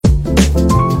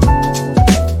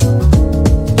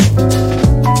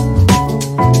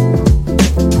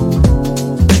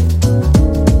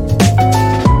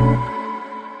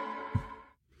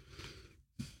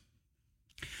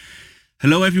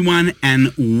Hello everyone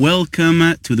and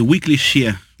welcome to the weekly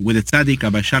Shir with the Tzaddik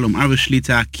Rabbi Shalom Arush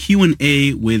Shlita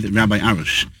Q&A with Rabbi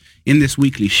Arush. In this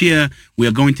weekly Shir, we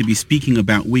are going to be speaking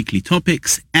about weekly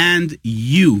topics, and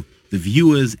you, the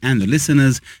viewers and the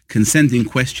listeners, can send in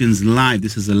questions live.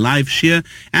 This is a live Shir,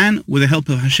 and with the help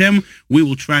of Hashem, we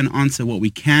will try and answer what we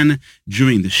can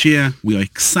during the Shir. We are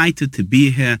excited to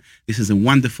be here. This is a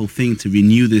wonderful thing to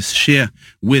renew this Shir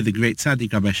with the great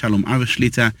Tzaddik Rabbi Shalom Arush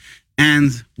Shlita.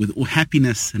 And with all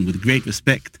happiness and with great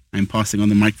respect, I'm passing on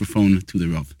the microphone to the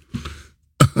Rav.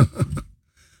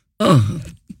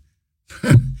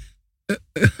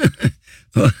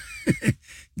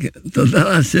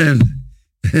 תודה השם,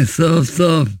 סוף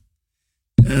סוף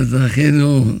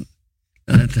זכינו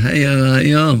להתחיל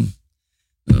היום.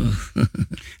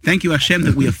 Thank you Hashem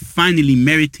that we are finally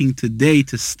meriting today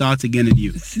to start again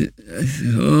anew.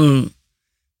 שיעור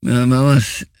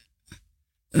ממש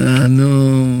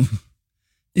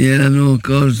יהיה לנו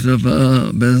כל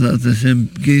שבוע בעזרת השם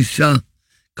פגישה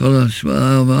כל השבוע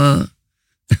הבאה.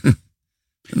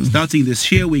 Starting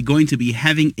this year, we're going to be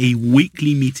having a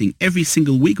weekly meeting. Every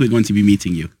single week, we're going to be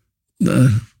meeting you.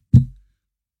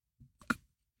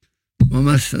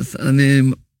 ממש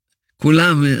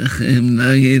כולם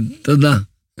להגיד תודה.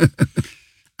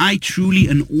 I truly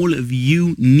and all of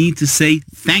you need to say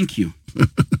thank you.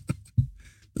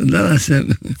 תודה השם.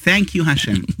 Thank you,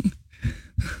 Hashem.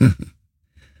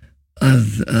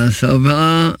 אז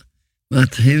השבוע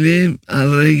מתחילים על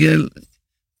רגל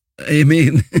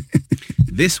ימין.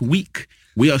 This week,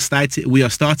 we are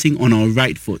starting on our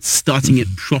right foot, starting it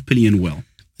properly and well.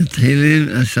 מתחילים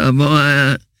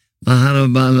השבוע מחר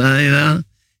בלילה,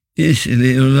 יש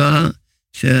להילולה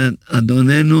של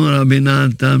אדוננו רבי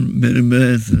נתן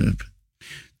בברסלב.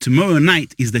 Tomorrow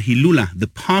night is the Hilula, the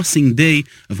passing day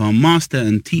of our master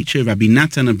and teacher, Rabbi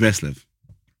Natan of Breslev.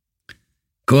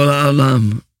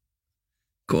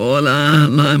 כל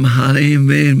העולם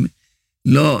חייבים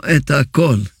לו את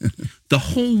הכל. The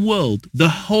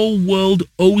whole world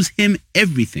owes him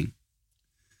everything.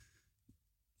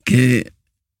 כי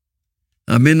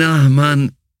רבי נחמן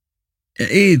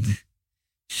העיד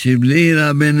שבלי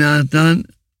רבי נתן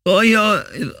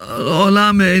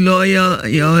העולם לא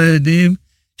יודעים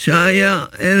שהיה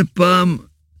פעם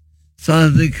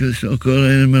צדיק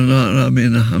שקוראים לו רבי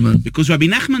נחמן. Because Rabbi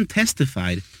Nachman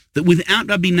testified that without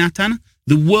Rabbi Natan,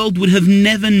 the world would have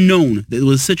never known that there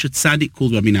was such a tzaddik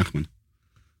called Rabbi Nachman.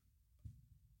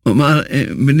 אמר,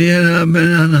 בלי רבי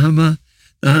נחמן,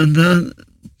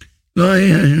 לא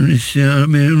היה נשאר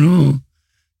ממנו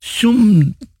שום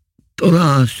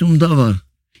תורה, שום דבר.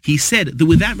 He said that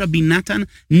without Rabbi Natan,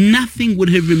 nothing would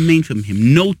have remained from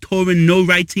him. No Torah, no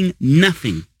writing,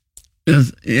 nothing.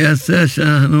 יצא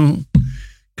שאנו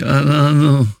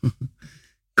קראנו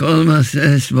כל מה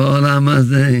שיש בעולם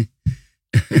הזה,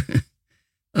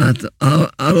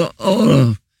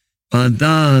 העורף,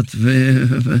 הדת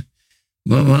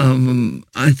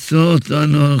והעצות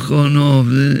הנכונות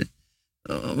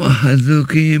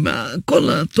והחיזוקים, כל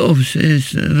הטוב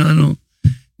שיש לנו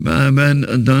בין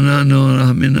אדוננו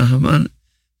רבי נחמן,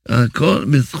 הכל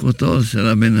בזכותו של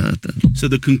רבי נתן. So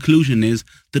the conclusion is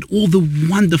that all the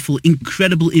wonderful,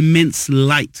 incredible, immense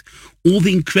light, all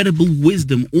the incredible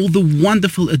wisdom, all the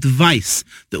wonderful advice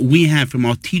that we have from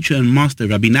our teacher and master,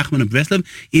 Rabbi Nachman of Breslev,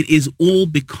 it is all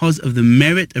because of the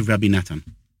merit of Rabbi Natan.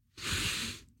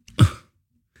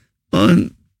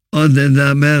 עוד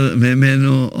נדבר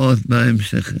ממנו עוד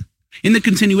בהמשך. In the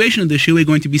continuation of the show, we're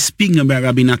going to be speaking about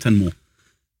Rabbi Natan more.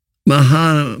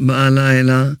 מחר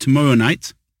בלילה, Tomorrow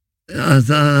night,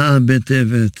 עשרה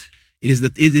בטבת. it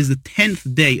is the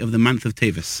 10th day of the month of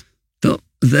Teves. טוב,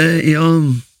 זה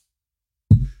יום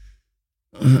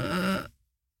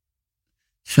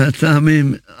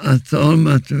שתמים הצום,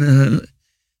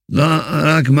 לא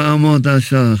רק מעמוד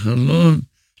השחר,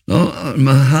 לא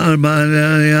מחר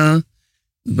בלילה,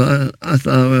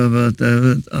 בעשרה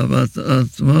בטבת, אבל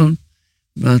עצמון,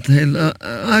 מתחיל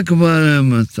רק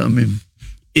ברם צמים.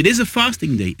 It is a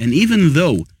fasting day, and even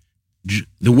though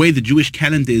the way the Jewish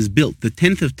calendar is built, the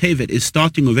 10th of Tevet is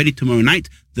starting already tomorrow night,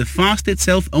 the fast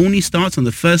itself only starts on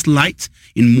the first light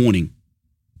in morning.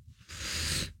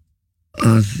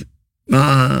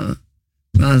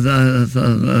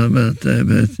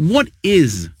 What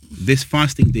is this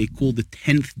fasting day called the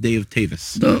 10th day of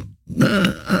Teves?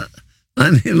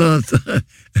 אני לא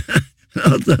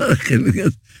צריך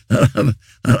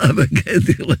הרב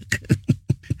גדי לכם.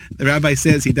 The rabbi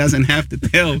says he doesn't have to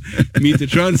tell me to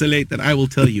translate, that I will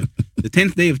tell you. The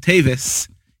 10th day of Teves,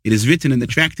 it is written in the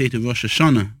tractate of Rosh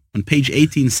Hashanah, on page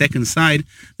 18, second side,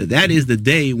 that is the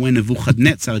day when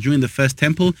Nebuchadnezzar, during the first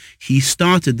temple, he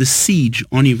started the siege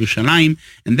on Yerushalayim,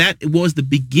 and that was the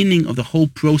beginning of the whole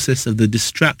process of the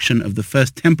destruction of the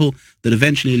first temple that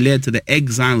eventually led to the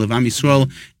exile of Am Yisrael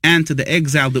and to the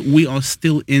exile that we are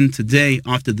still in today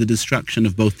after the destruction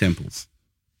of both temples.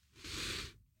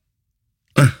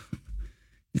 It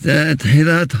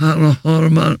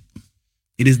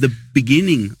is the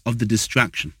beginning of the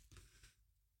destruction.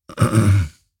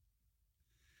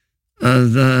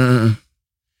 אז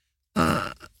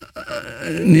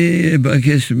אני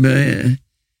אבקש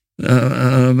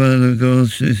מהרב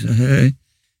הקדוש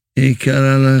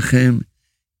יקרא לכם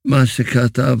מה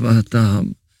שכתב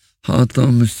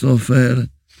החתם סופר,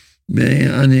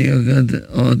 ואני אגיד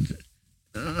עוד.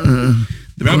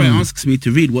 The rabbi asks me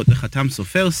to read what the Khatam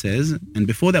Sofer says, and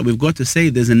before that we've got to say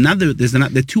there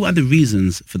are two other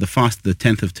reasons for the fast of the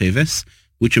 10th of Teves,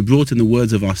 which are brought in the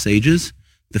words of our sages.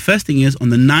 The first thing is, on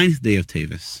the 9th day of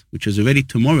Teves, which is already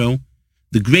tomorrow,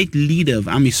 the great leader of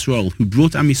Am Yisrael, who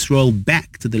brought Am Yisrael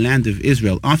back to the land of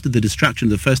Israel after the destruction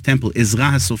of the first temple, Ezra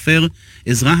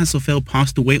HaSofer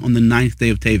passed away on the 9th day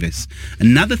of Teves.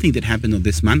 Another thing that happened on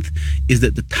this month is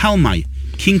that the Talmai,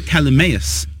 King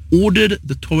Ptolemaeus, ordered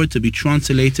the Torah to be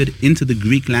translated into the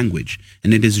Greek language.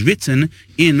 And it is written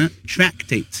in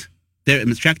tractate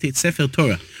Sefer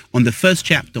Torah, on the first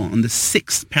chapter, on the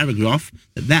 6th paragraph,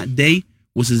 that day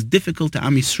was as difficult to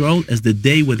Am Yisrael as the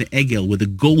day where the Egel, where the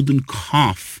golden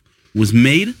calf was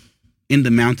made in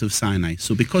the Mount of Sinai.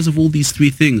 So because of all these three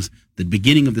things, the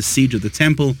beginning of the siege of the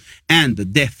temple, and the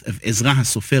death of Ezra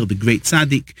HaSofer, the great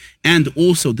tzaddik, and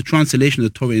also the translation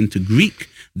of the Torah into Greek,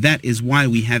 that is why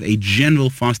we have a general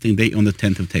fasting day on the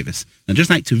 10th of Teves. I'd just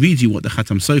like to read you what the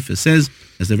Khatam Sofer says,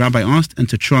 as the rabbi asked, and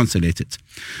to translate it.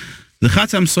 The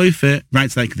Khatam Sofer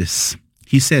writes like this.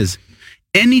 He says,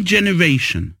 any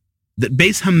generation that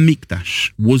Beis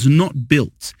HaMikdash was not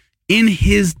built in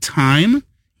his time,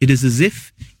 it is as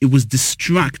if it was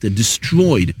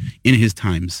destroyed in his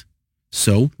times.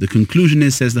 So the conclusion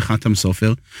is, says the Khatam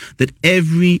Sofer, that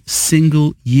every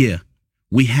single year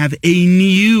we have a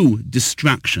new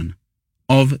destruction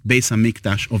of Beis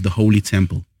HaMikdash, of the Holy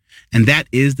Temple. And that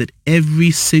is that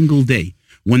every single day,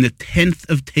 when the 10th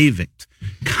of Tevet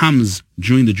comes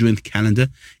during the Jewish calendar,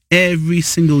 every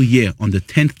single year on the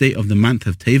 10th day of the month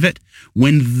of Tevet,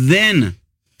 when then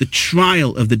the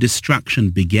trial of the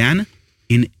destruction began,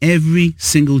 in every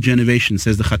single generation,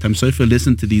 says the Khatam Sofer,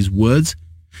 listen to these words,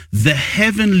 the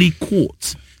heavenly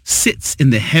court sits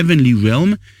in the heavenly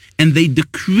realm, and they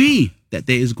decree that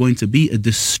there is going to be a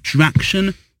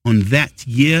destruction on that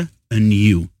year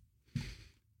anew.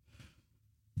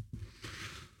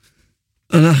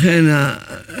 לכן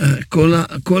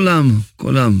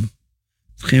כולם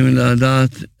צריכים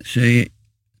לדעת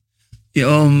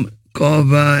שיום כואב,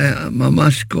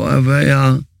 ממש כואב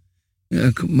היה,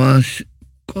 ממש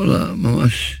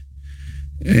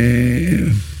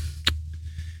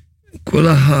כל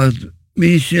אחד,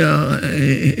 מי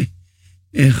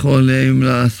שיכולים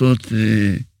לעשות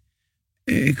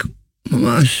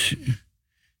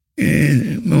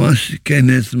ממש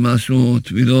כנס, משהו,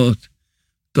 תפילות,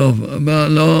 טוב,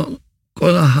 אבל לא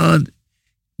כל אחד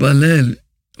בלל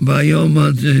ביום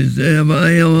הזה,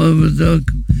 ביום הזה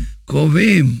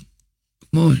קרובים,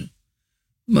 כמו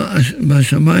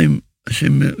בשמיים,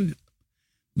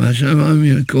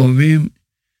 בשמיים קרובים,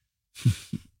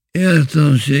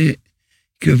 ירצון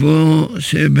שכבו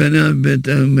שבנה בית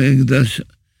המקדש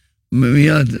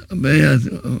ביד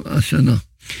השנה.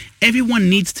 Everyone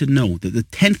needs to know that the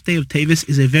 10th day of Teves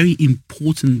is a very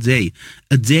important day,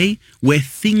 a day where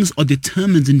things are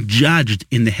determined and judged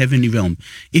in the heavenly realm.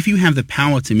 If you have the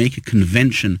power to make a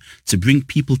convention, to bring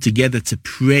people together to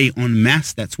pray en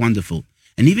masse, that's wonderful.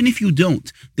 And even if you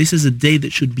don't, this is a day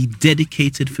that should be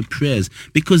dedicated for prayers,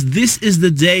 because this is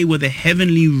the day where the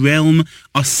heavenly realm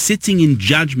are sitting in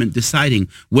judgment, deciding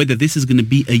whether this is going to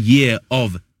be a year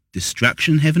of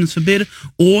destruction, heaven forbid,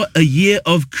 or a year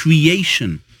of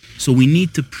creation. So we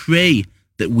need to pray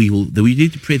that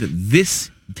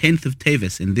this 10th of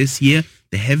Teves, in this year,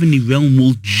 the heavenly realm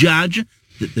will judge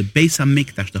that the Beis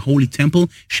HaMikdash, the Holy Temple,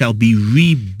 shall be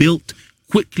rebuilt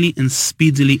quickly and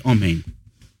speedily. Amen.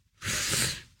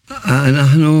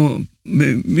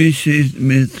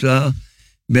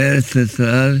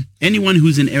 Anyone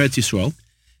who's in Eretz Yisrael,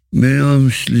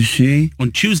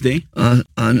 on Tuesday,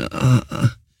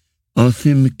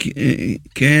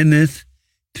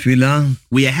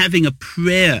 we are having a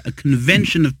prayer, a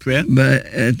convention of prayer, in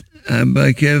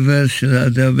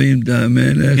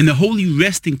the holy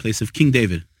resting place of King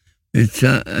David.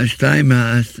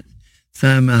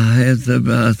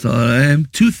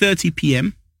 2:30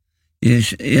 p.m.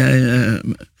 יש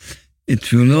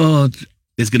תפילות,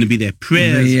 There's going to be their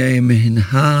prayers. ויהיה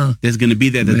מנחה, There's going to be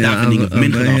there the davening of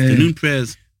mincha, the afternoon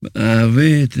prayers.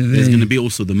 ערבית, There's going to be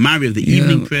also the Mari of the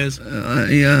evening prayers.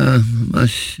 היה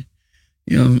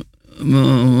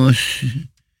ממש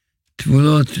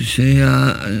תפילות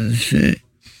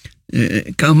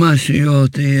כמה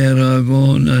שיותר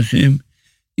ירבו נשים,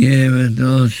 יהיה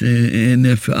בדו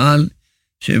שנפעל,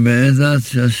 שבעזרת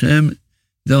השם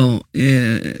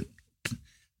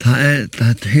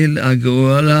תתחיל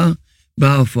הגאולה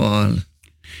בפועל.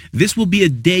 This will be a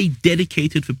day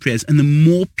dedicated for prayers, and the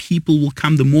more people will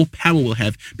come, the more power we'll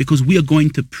have, because we are going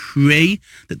to pray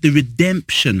that the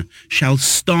redemption shall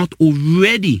start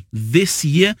already this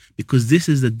year, because this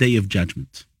is the day of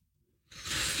judgment.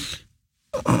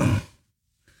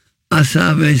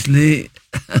 עכשיו יש לי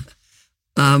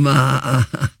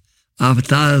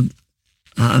הפתעה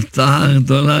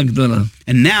גדולה.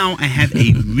 And now I have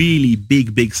a really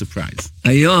big surprise.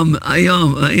 היום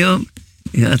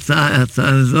יצא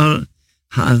אזור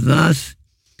חדש,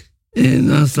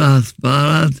 נוסח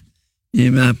ספרד,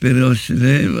 עם הפירוש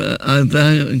שלי,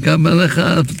 גם לך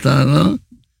הפתעה, לא?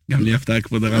 גם לי הפתעה,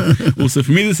 כבוד הרב. Also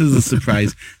for me this is a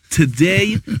surprise.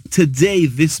 Today,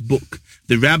 this book,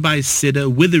 the Rabbi's Siddur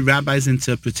with the Rabbi's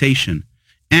interpretation,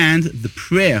 and the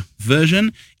prayer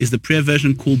version is the prayer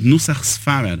version called Nusach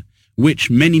Sfarad, which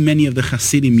many of the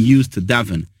Hasidim use to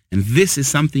daven. And this is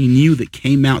something new that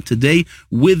came out today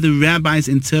with the Rabbi's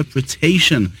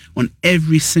interpretation on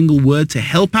every single word to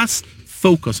help us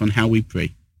focus on how we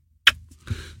pray.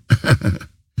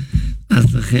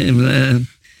 אז צריכים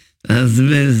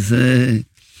להסביר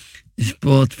יש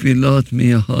פה תפילות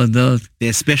מיוחדות. There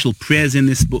are special prayers in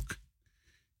this book.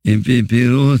 עם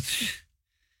פירוש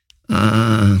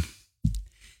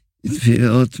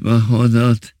תפילות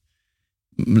מיוחדות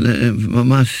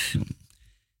ממש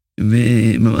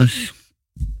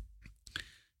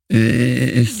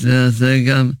זה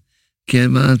גם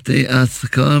כמעט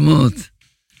הסכמות.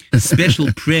 Special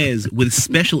prayers with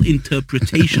special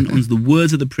interpretation on the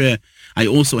words of the prayer. I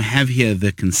also have here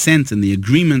the consent and the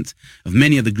agreement of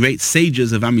many of the great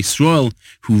sages of Am Yisrael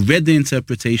who read the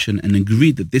interpretation and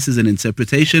agreed that this is an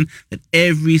interpretation that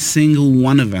every single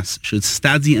one of us should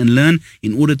study and learn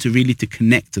in order to really to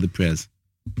connect to the prayers.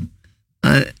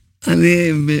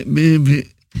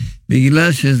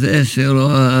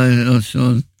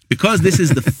 Because this is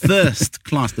the first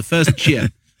class, the first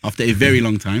cheer after a very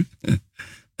long time.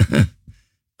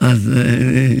 אז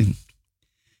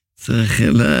צריך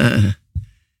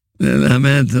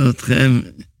ללמד אתכם,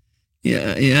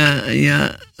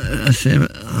 השם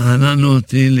ענן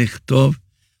אותי לכתוב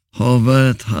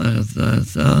חוברת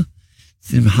חזרה,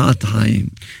 שמחת חיים.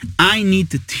 I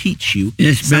need to teach you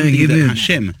something that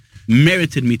Hashem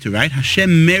merited me to write.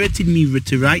 Hashem merited me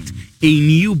to write a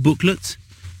new booklet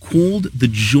called The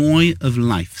Joy of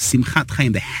Life, Simchat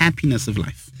Chaim, the happiness of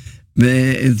life.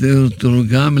 And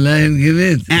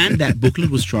that booklet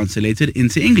was translated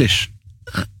into English.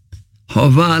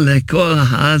 חובה לכל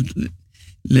אחד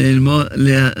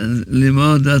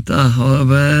ללמוד את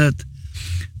החוברת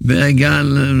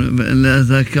וגם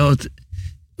לזכות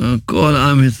כל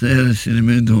עם ישראל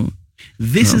שילמדו.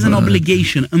 This is an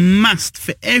obligation, a must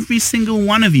for every single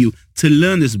one of you to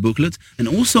learn this booklet and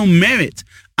also merit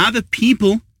other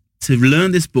people to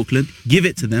learn this booklet, give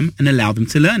it to them and allow them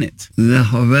to learn it. זה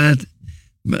חוברת,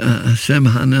 השם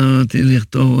חנן אותי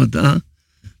לכתוב אותה,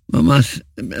 ממש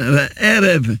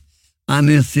ערב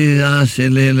הנסיעה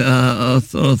שלי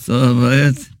לארצות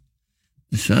הברית,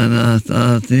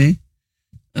 שנסעתי.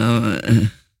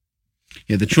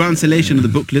 Yeah, the translation of the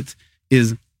booklet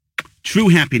is True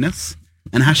Happiness,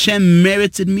 and Hashem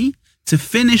merited me to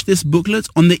finish this booklet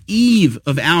on the eve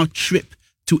of our trip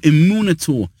to Emunah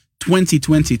Tour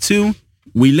 2022.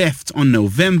 We left on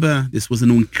November. This was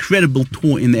an incredible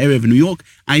tour in the area of New York.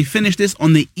 I finished this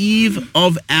on the eve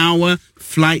of our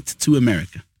flight to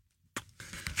America.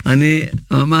 אני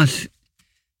ממש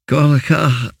כל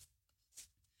כך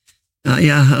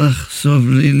היה חשוב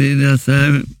לי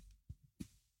לסיים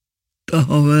את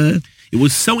החוברת. It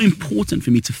was so important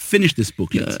for me to finish this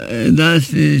booklet.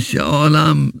 ידעתי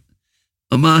שהעולם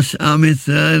ממש עם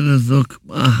ישראל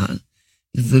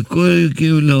זקוק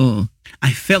כאילו.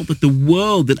 I felt that the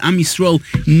world, that Am Yisrael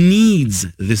needs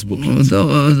this booklet.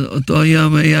 אותו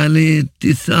יום היה לי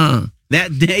טיסה.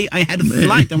 That day I had a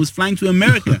flight. I was flying to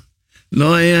America.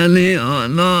 לא היה לי,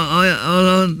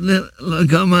 לא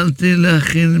גמרתי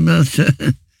להכין מה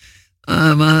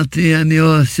שאמרתי, אני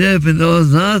יושב ולא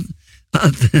זז, I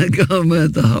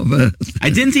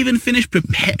didn't even finish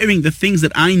preparing the things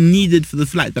that I needed for the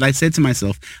flight, but I said to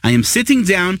myself, I am sitting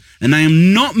down and I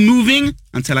am not moving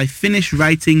until I finish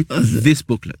writing this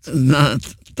booklet.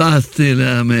 טסתי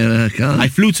לאמריקה. I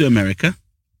flew to America.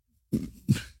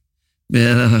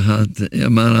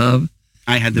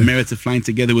 I had the merit of flying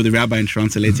together with the rabbi and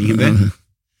translating him there.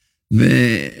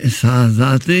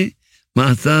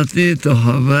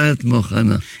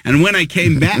 And when I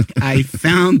came back, I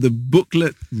found the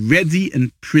booklet ready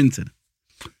and printed.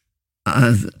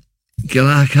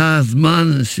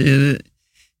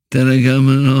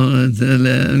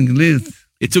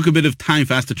 It took a bit of time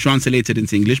for us to translate it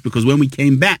into English, because when we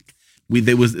came back,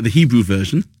 there was the Hebrew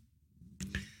version.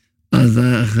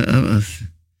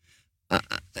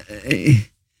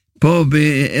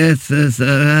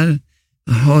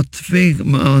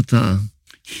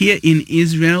 Here in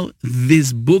Israel,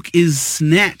 this book is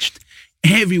snatched.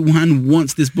 Everyone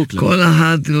wants this booklet.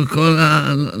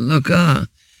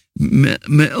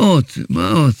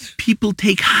 People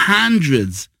take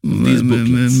hundreds of these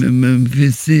booklets.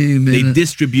 They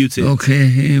distribute it.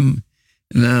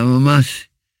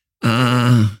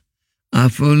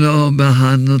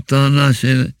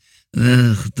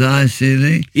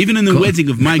 Even in the wedding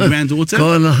of my granddaughter,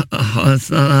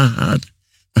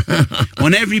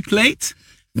 on every plate,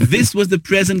 this was the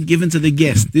present given to the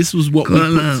guest. This was what we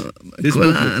put. This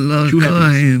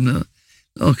booklet.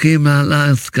 לוקחים על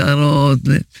האזכרות,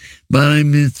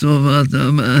 ברים מצוות,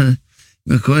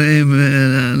 וקוראים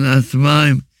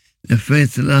לעצמם,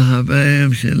 לפץ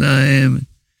לחברים שלהם.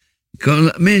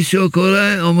 מישהו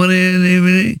קורא, אומרים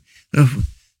לי,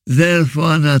 זה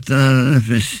רפואת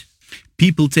הנפש.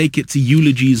 People take it to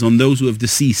eulogies on those who have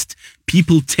deceased.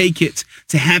 People take it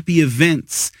to happy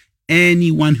events.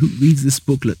 Anyone who reads this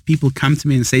booklet, people come to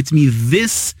me and say to me,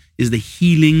 this is the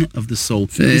healing of the soul.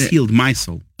 This healed my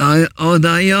soul.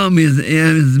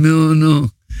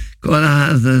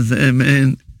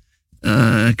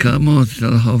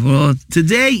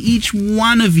 Today, each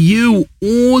one of you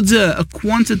order a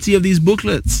quantity of these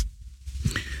booklets.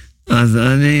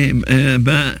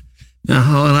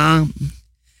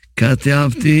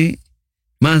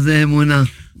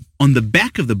 On the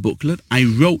back of the booklet, I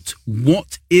wrote,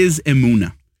 what is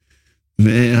Emunah?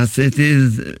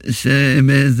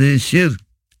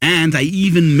 And I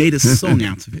even made a song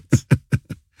out of it.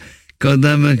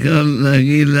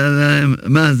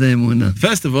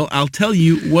 First of all, I'll tell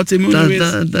you what Emunah is.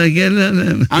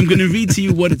 I'm going to read to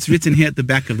you what it's written here at the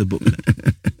back of the booklet.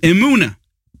 Emunah,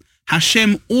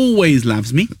 Hashem always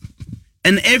loves me,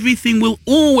 and everything will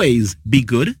always be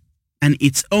good, and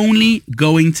it's only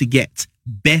going to get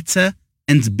better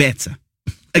and better.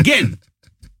 Again,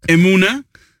 Emunah,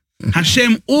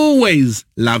 Hashem always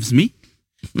loves me,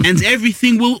 and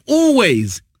everything will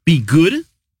always be good,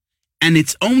 and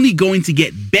it's only going to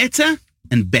get better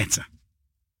and better.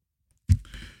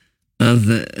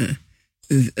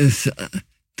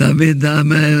 דוד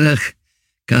המלך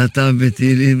כתב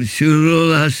בתהילים, שירו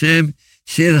להשם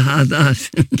שיר חדש.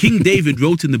 King David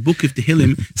wrote in the book of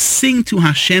Tehillim, sing to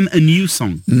Hashem a new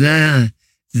song.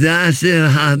 זה השיר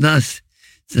החדש,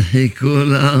 צחקו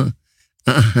לה.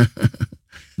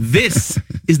 This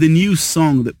is the new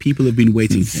song that people have been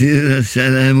waiting for. The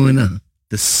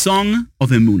song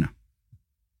of Emunah.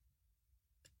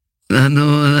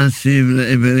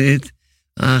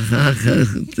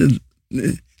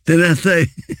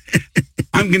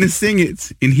 I'm going to sing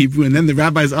it in Hebrew, and then the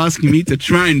rabbi is asking me to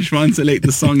try and translate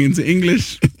the song into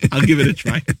English. I'll give it a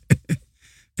try.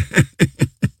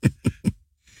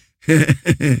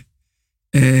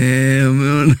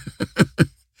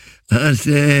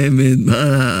 השם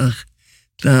יתברך,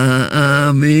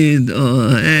 תמיד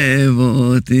אוהב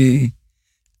אותי.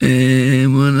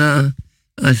 אמונה,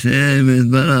 השם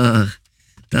יתברך,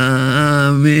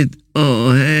 תמיד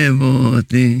אוהב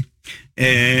אותי.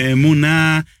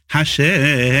 אמונה,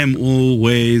 Hashem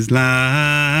always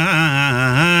loves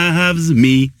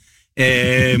me.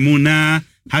 Emunah,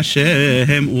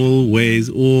 Hashem always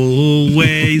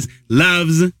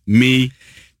loves me.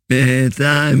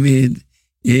 ותמיד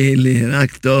יהיה לי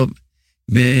רק טוב,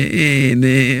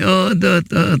 והנה עוד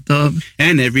אותו טוב.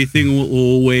 And everything will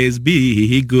always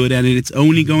be good, and it's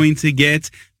only going to get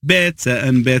better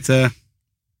and better.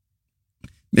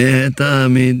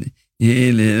 ותמיד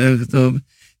יהיה לי רק טוב,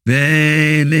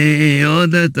 והנה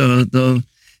עוד אותו טוב,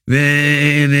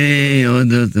 והנה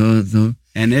עוד אותו טוב.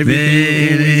 And everything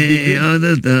will always be good. עוד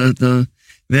אותו טוב,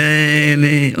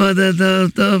 והנה עוד אותו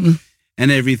טוב. and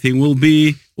everything will be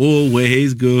always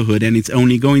good, and it's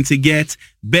only going to get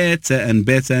better and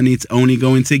better, and it's only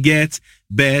going to get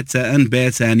better and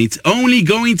better, and it's only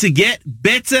going to get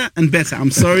better and better.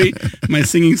 I'm sorry, my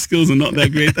singing skills are not that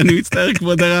great. אני מצטער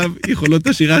כבוד הרב, יכולות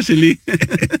השירה שלי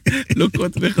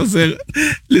לוקות בחסר.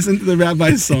 Listen to the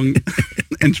rabbi's song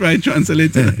and try to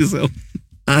translate it yourself.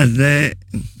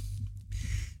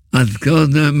 אז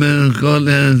קודם כל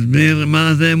להסביר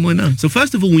מה זה אמונה. So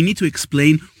first of all, we need to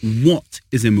explain what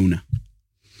is אמונה.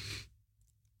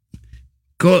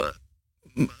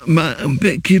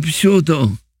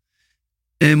 כפשוטו,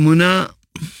 אמונה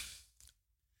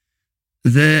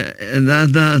זה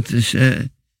לדעת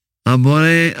שהבורא,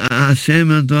 השם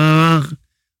יתברך,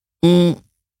 הוא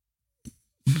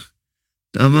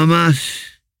ממש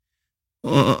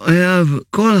אוהב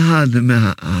כל אחד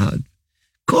מהאחד.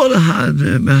 כל אחד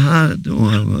מהאחד הוא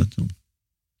אוהב אותו.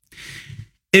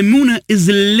 Emuna is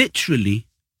literally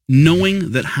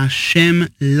knowing that Hashem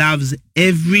loves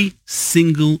every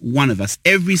single one of us,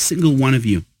 every single one of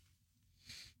you.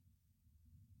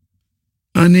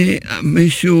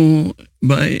 מישהו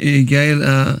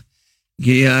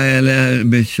הגיע אליה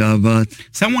בשבת.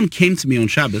 Someone came to me on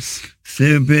Shabbos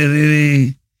סיפר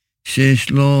לי שיש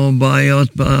לו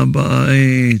בעיות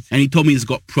בבית. and he told me he's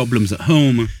got problems at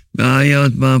home,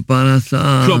 בעיות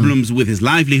בפרנסה. problems with his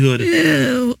livelihood,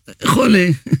 חולה.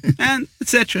 and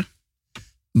etc.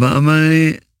 ואמר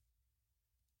לי,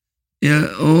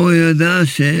 הוא יודע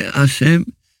שהשם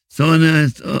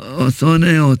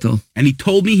שונא אותו. And he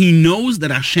told me he knows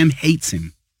that Hashem hates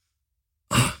him.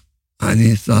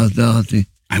 אני סעדתי.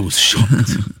 I was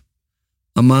shocked.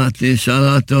 אמרתי,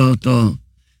 שאלתי אותו,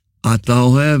 אתה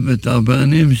אוהב את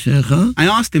הבנים שלך? I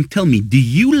asked him, tell me, do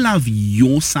you love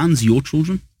your sons, your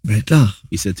children? בטח.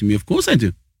 He said to me, of course I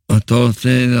do. אתה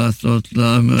רוצה לעשות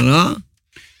להם רע?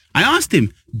 I asked him,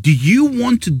 do you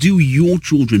want to do your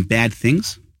children bad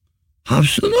things?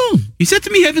 אבשלום. He said to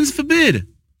me, heavens forbid.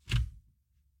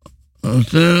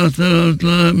 רוצה לעשות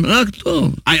להם רק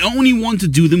טוב. I only want to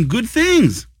do them good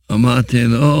things. אמרתי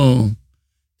לו,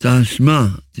 תשמע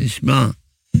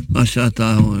מה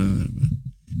שאתה אומר.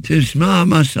 תשמע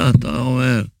מה שאתה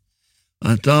אומר.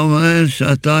 אתה אומר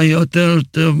שאתה יותר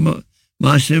טוב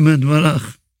מהשם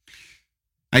יתברך.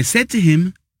 I said to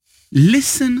him,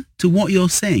 listen to what you're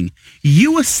saying.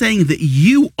 You are saying that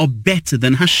you are better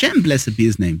than Hashem, blessed be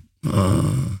his name.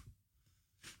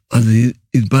 אז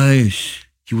התבייש.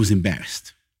 He was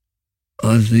embarrassed.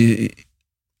 אז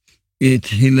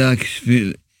התחיל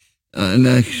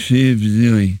להקשיב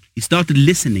זוהי. He started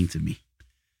listening to me.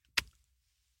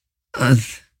 אז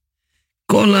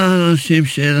כל האנשים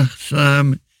שעכשיו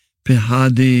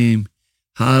פחדים,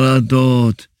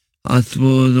 חרדות,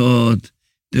 עצבונות,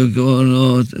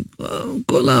 דיכאונות,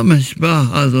 כל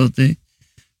המשפחה הזאת,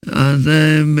 אז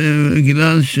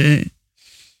בגלל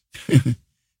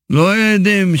לא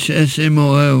יודעים שהשם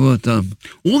אוהב אותם.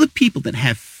 All the people that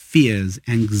have fears,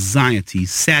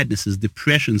 anxieties, sadnesses,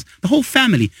 depressions, the whole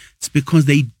family, it's because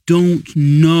they don't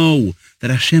know that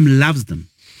Hashem loves them.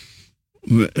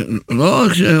 לא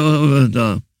רק שאוהב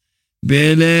אותם,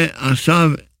 ואלה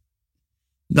עכשיו,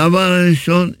 דבר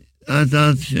ראשון,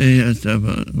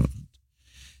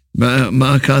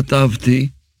 מה כתבתי,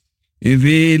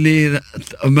 הביא לי,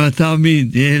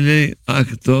 תמיד יהיה לי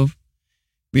רק טוב,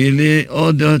 ויהיה לי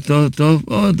עוד יותר טוב,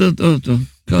 עוד יותר טוב.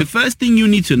 The first thing you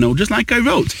need to know, just like I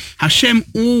wrote, Hashem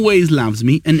always loves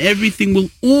me and everything will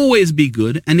always be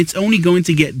good and it's only going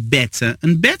to get better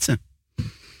and better.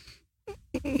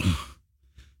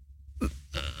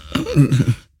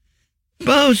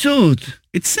 פשוט.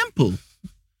 It's simple.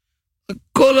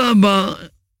 כל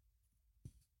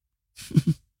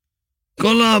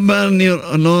הבא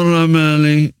לא רמה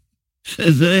לי,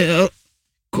 שזה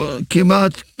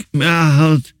כמעט 100%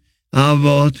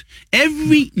 אבות.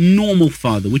 Every normal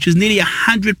father, which is nearly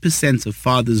 100% of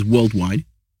fathers worldwide,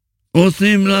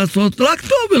 רוצים לעשות רק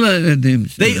טוב לילדים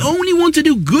שלהם. they only want to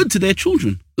do good to their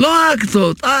children. לא רק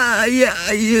טוב,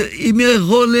 אם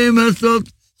יכולים לעשות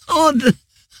עוד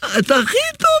את הכי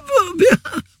טוב,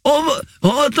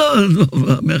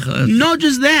 Not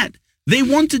just that. They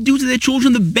want to do to their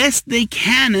children the best they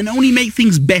can and only make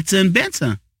things better and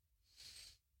better.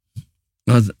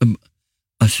 אז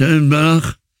השם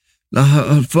ברך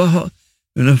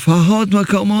לפחות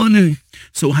כמוני.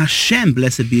 So Hashem,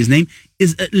 blessed be his name,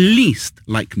 is at least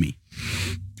like me.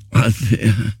 אז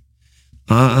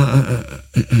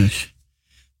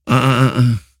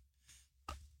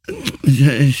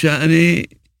שאני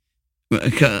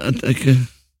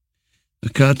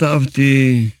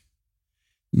כתבתי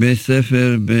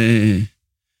בספר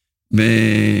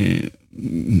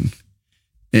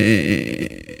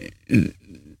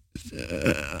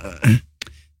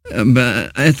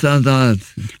בעץ הדעת.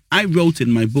 I wrote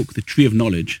in my book, The Tree of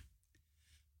Knowledge,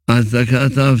 אז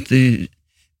כתבתי,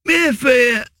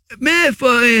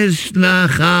 מאיפה יש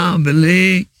לך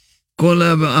ולי כל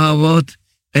האבות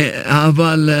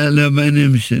אהבה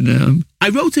לבנים שלהם? I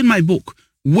wrote in my book,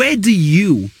 where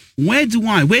do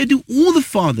all the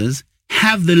fathers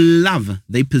have the love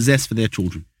they possess for their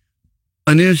children?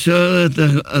 אני שואל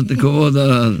את כבוד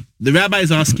הרב, The rabbi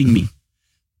is asking me,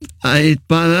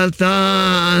 התפללת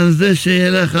על זה שיהיה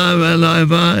לך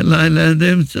ולאהבה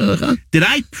לילדים שלך? did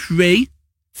I pray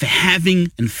for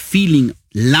having and feeling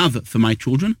love for my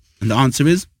children? And the answer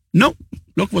is, no,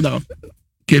 לא כבוד הרב.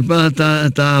 קיבלת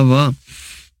את האהבה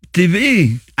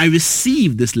טבעי. I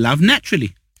received this love naturally.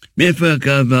 מאיפה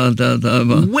קיבלת את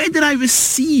האהבה? Where did I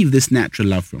receive this natural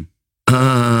love from?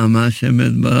 מהשם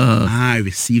יתברך. I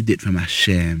received it from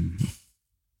Hashem.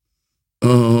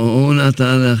 הוא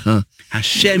נתן לך.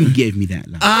 Hashem gave me that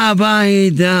love. אהבה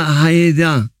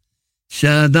הידע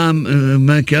שאדם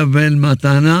מקבל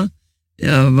מתנה,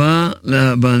 אהבה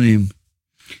לבנים.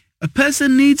 A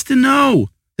person needs to know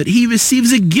that he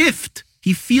receives a gift.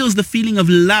 He feels the feeling of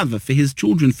love for his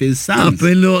children, for his sons.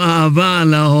 אפילו אהבה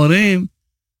להורים,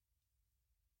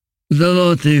 זה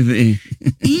לא טבעי.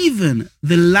 Even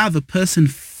the love a person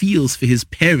feels for his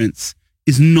parents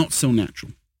is not so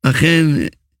natural. לכן,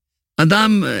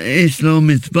 אדם יש לו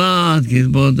מצווה,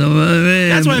 כתבות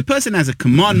דברים. That's why a person has a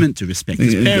commandment to respect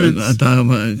his parents.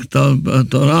 כתוב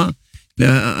בתורה,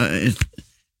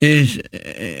 יש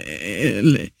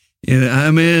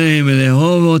אמרים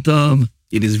לאהוב אותם.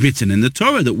 It is written in the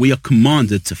Torah that we are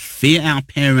commanded to fear our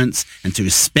parents and to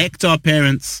respect our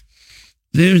parents.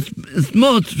 זה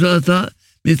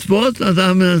מצוות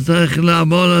אדם צריך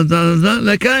לעבור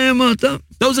לקיים אותם.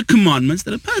 Those are commandments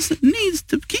that a person needs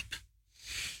to keep.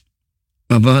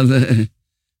 אבל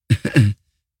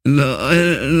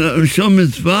שום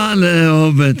מצווה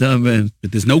לאהוב את הבן.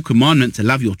 But there's no commandment to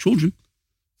love your children.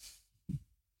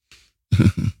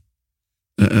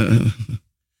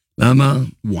 למה?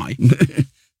 Why?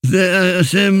 זה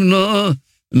השם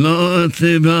לא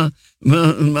ציווה,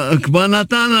 כבר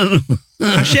נתן לנו.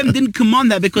 Hashem didn't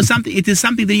command that because it is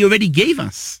something that he already gave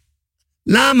us.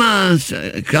 למה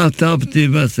כתבתי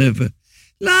בספר?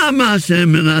 למה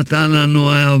השם נתן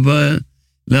לנו אהבה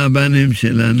לבנים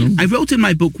שלנו? I wrote in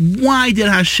my book, why did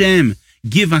Hashem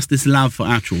give us this love for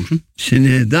our children?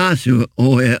 שנדע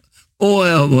שהוא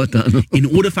אוהב אותנו. In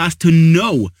order for us to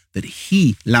know that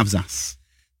he loves us.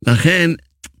 לכן,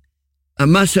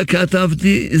 מה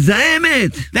שכתבתי זה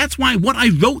האמת. That's why what I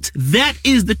wrote, that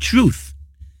is the truth.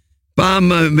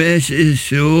 פעם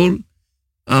בשיעור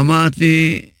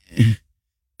אמרתי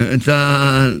את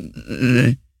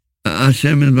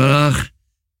השם יתברך,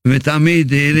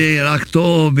 ותמיד יהיה לי רק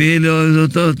טוב, יהיה לי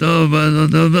אותו טוב,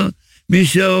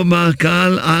 מישהו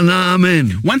בקהל ענה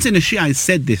אמן. Once in a shia I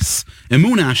said this,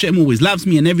 Emunah, Hashem always loves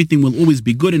me and everything will always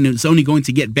be good and it's only going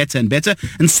to get better and better.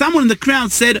 And someone in the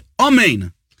crowd said,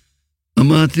 Amen.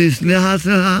 אמרתי, סליחה.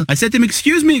 I said to him,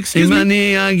 excuse me. אם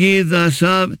אני אגיד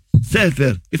עכשיו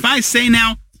ספר, If I say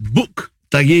now, book,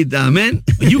 תגיד אמן.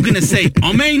 are you going to say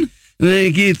Amen?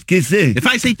 נגיד כיסא, If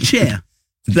I say chair,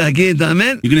 תגיד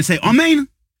אמן. you're going to say Amen?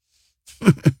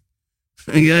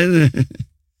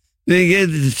 נגיד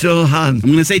שולחן, I'm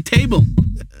going to say table.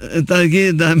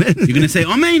 תגיד אמן. You're going to say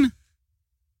Amen?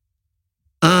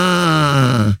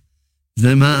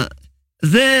 זה מה?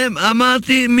 זה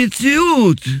אמרתי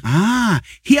מציאות.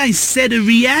 Here I said a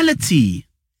reality.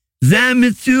 זה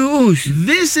המציאות.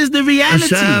 This is the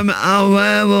reality. השם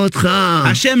אוהב אותך.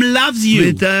 Hashem loves you.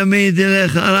 ותמיד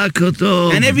ילך רק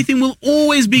אותו. And everything will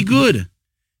always be good.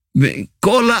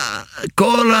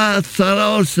 כל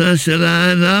הצרות של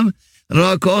האדם,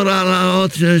 רק כל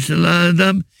הרעות של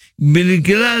האדם,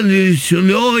 בגלל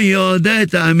שלא יודע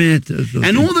את האמת.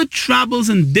 And all the troubles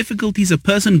and difficulties a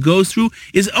person goes through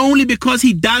is only because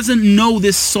he doesn't know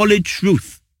this solid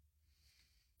truth.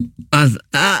 אז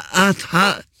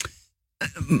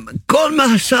כל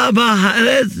מחשבה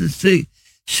אחרת זה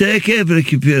שקר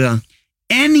וכפירה.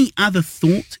 Any other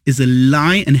thought is a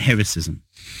lie and heresicism.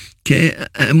 כי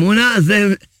אמונה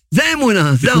זה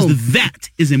אמונה, זהו. Because that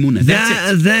is emunah.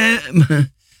 That's it.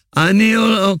 אני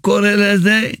קורא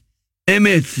לזה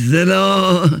אמת, זה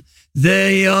לא,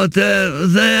 זה יותר,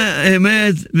 זה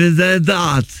אמת וזה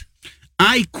דעת.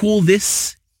 I call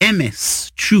this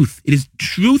emes, truth. It is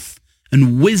truth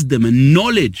and wisdom and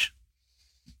knowledge.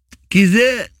 כי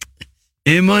זה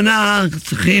אמונה,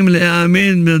 צריכים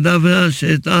להאמין בדבר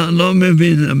שאתה לא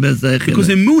מבין בשכל. Because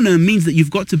emunah means that you've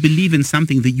got to believe in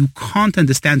something that you can't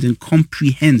understand and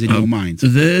comprehend in your mind.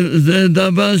 זה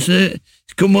דבר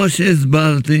כמו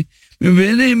שהסברתי,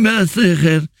 מבינים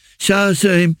מהשכל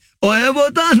שהשם אוהב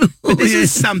אותנו. But this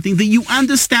is something that you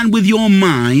understand with your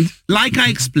mind, like I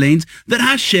explained, that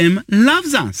Hashem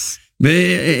loves us.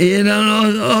 ויהיה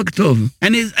לנו רק טוב.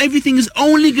 And everything is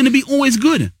only going to be always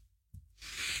good.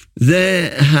 זה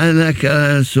החלק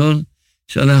הראשון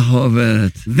של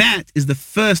החוברת. That is the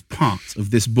first part of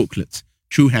this booklet,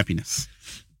 True Happiness.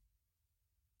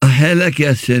 החלק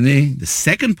השני, The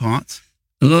second part,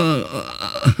 לא,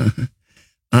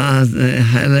 אז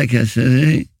החלק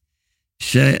השני,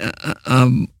 שהשם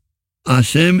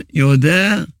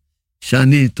יודע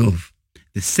שאני טוב.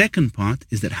 the second part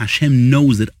is that Hashem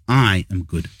knows that I am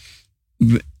good.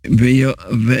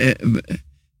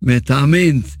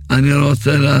 ותמיד אני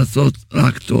רוצה לעשות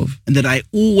רק טוב. And that I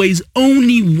always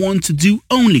only want to do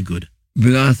only good.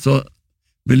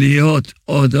 ולהיות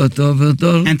עוד טוב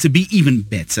יותר. And to be even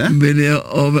better.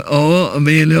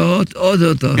 ולהיות עוד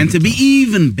יותר. And to be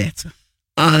even better.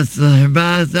 אז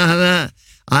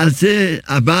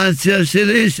הבת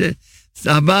שלי,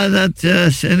 הבת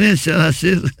השני של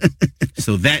השיר.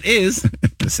 So that is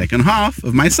the second half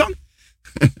of my song.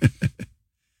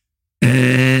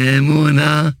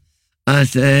 אמונה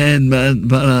השד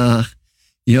ברך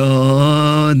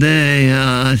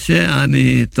יודע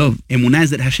שאני טוב. Emunah is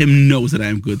that Hashem knows that I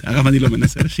am good. הרב, אני לא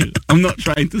מנסה לשיר. I'm not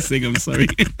trying to sing, I'm sorry.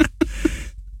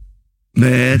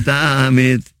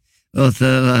 ותמיד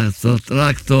רוצה לעשות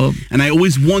רק טוב. And I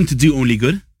always want to do only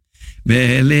good.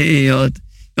 ולהיות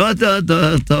יותר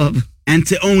טוב. And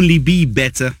to only be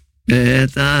better.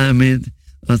 ותמיד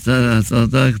רוצה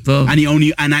לעשות רק טוב. And I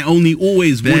only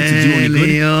always want to do only good.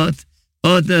 ולהיות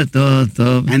עוד יותר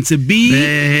טוב. And to be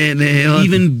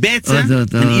even better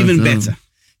and even better.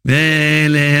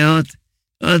 ולהיות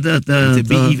עוד יותר And to be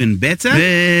טוב. even better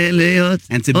ולהיות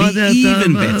and to be עוד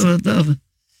even יותר better. טוב.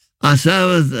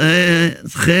 עכשיו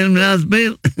צריכים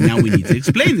להסביר. Now we need to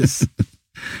explain this.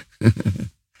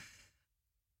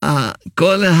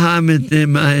 כל אחד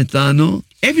מאיתנו,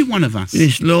 Every one of us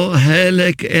יש לו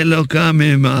חלק אלוקה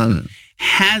ממעל.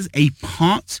 has a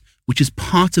part which is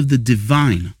part of the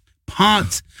divine,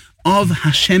 part of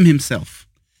Hashem himself.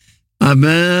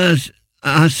 אבל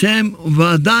השם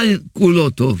ודאי כולו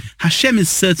טוב. Hashem is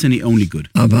certainly only good.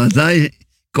 אבל ודאי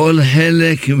כל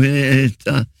חלק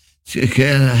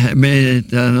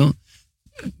מאיתנו,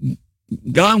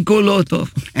 גם כולו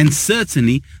טוב. And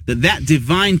certainly that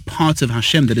divine part of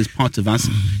Hashem that is part of us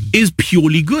is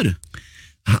purely good.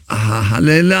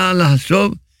 הלילה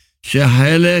לחשוב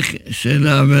שהחלק של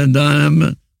האדם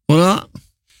הוא רע.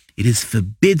 It is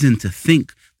forbidden to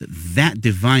think that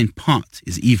divine part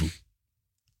is evil.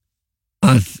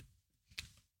 אז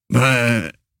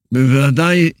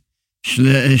בוודאי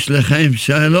יש לכם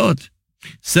שאלות.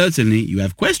 Certainly you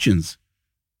have questions.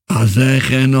 אז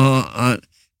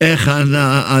איך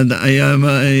היום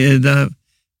ידע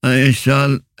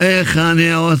ישאל איך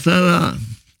אני עושה רע?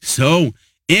 So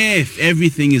if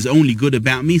everything is only good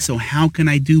about me, so how can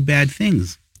I do bad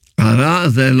things? הרע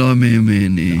זה לא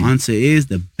ממני. The answer is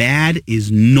the bad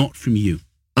is not from you.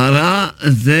 הרע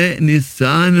זה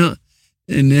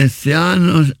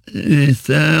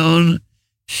ניסיון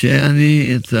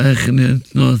שאני צריך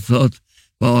לנסות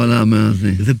בעולם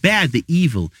הזה. The bad, the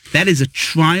evil, that is a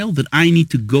trial that I need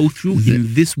to go through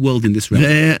in this world, in this realm.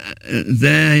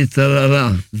 זה היצר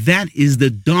הרע. That is the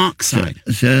dark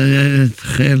side שאני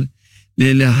צריך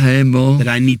להילחם בו. that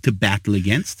I need to battle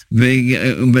against.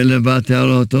 ולבטל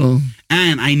אותו.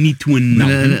 And I need to annul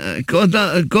him.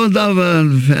 כל דבר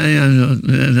לפי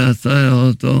לעשות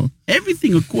אותו.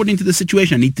 Everything according to the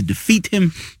situation. I need to defeat him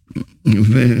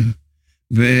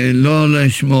ולא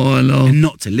לשמוע לו. and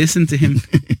not to listen to him.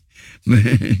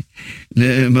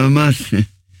 ממש.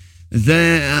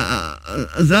 זה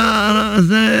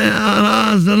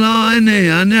הרע, זה לא אני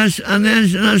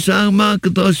נשמה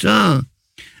קדושה.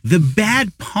 The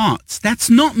bad parts, that's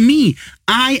not me.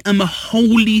 I am a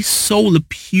holy soul, a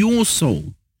pure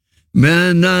soul.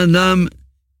 בן אדם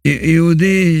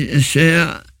יהודי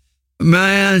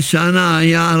ש100 שנה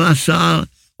היה רשע,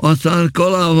 עושה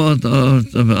כל העבודות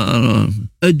בארון.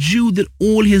 A Jew that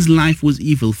all his life was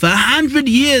evil. For 100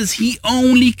 years, he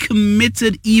only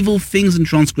committed evil things and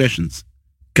transgressions.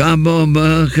 קם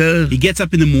בבוקר, He gets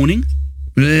up in the morning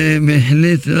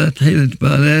והחליט להתחיל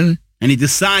להתפלל, and he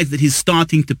decides that he's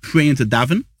starting to pray and to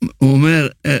daven. הוא אומר,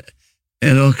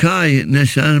 אלוקיי,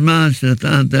 נשמה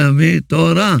שנתת בי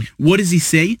תורה. What does he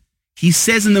say? He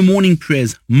says in the morning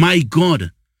prayers, my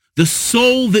God, the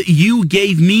soul that you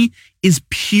gave me is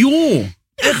pure.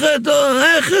 איך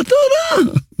התורה?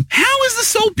 How is the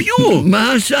soul pure?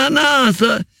 100 שנה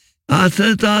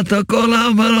עשית את כל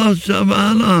העבירות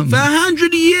שבעולם. For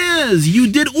 100 years, you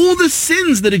did all the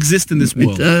sins that exist in this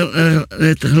world.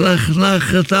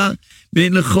 התלכלכת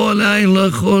בלכל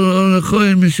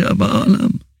לכל מי שבעולם.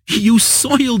 You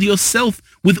soiled yourself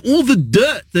with all the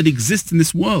dirt that exists in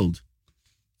this world.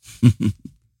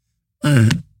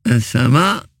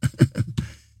 שמה,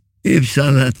 אי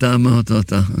אפשר לטמאות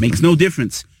אותה. Makes no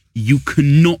difference. You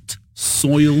cannot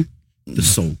soil the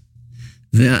soul.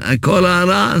 כל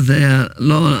הרע זה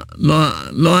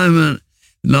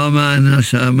לא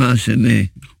מהנשמה שלי.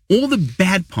 All the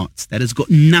bad parts, that has got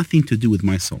nothing to do with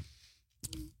my soul.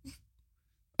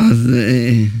 אז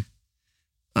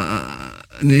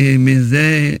אני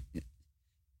מזה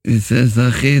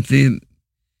זכיתי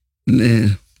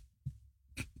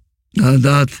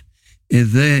לדעת את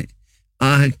זה.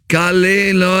 קל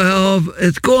לי לאהוב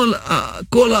את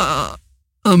כל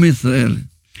עם ישראל.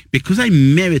 Because I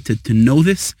merited to know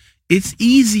this, it's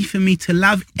easy for me to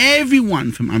love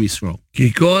everyone from Am Yisrael.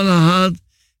 כי כל אחד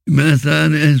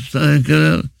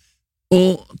מסתכל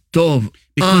או טוב.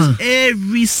 Because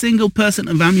every single person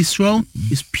of Am Yisrael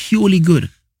is purely good.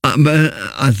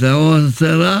 אז זה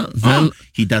עושה רע?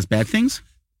 He does bad things?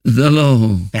 זה לא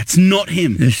הוא. That's not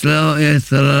him. יש לו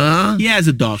יצר רע He has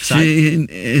a dark side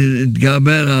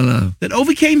שהתגבר עליו. that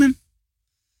overcame him.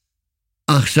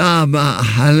 עכשיו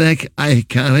החלק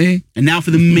העיקרי And now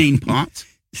for the main part.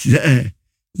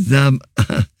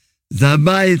 זה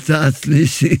הבית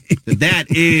השלישי. That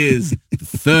is the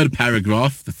third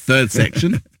paragraph, the third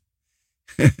section.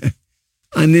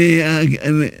 אני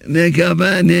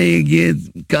מקווה, אני אגיד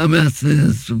כמה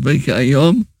ספק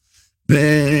היום,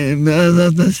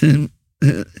 ובעזרת השם.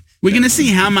 We're going to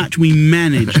see how much we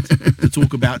managed to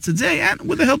talk about today. And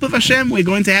with the help of Hashem, we're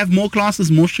going to have more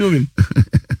classes, more shurim.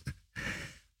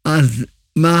 אז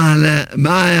מה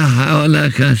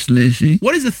החלק השלישי?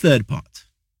 What is the third part?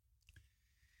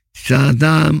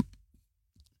 שאדם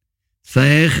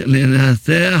צריך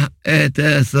לנצח את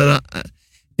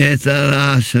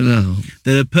הרע שלו.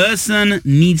 That a person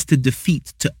needs to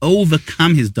defeat, to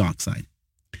overcome his dark side.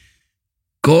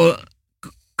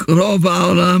 רוב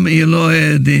העולם לא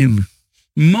יודעים.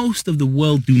 Most of the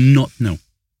world do not know.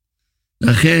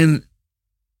 לכן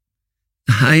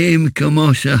חיים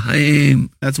כמו שחיים.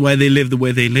 That's why they live the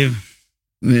way they live.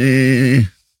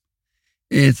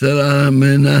 ויצר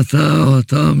מנצח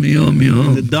אותם יום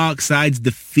יום. The dark sides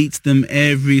defeats them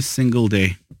every single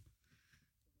day.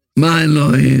 מה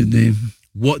לא יודעים?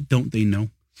 What don't they know?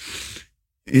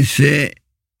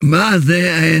 מה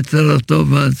זה היצר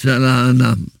הטוב של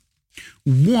האדם?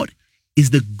 What is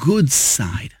the good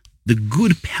side, the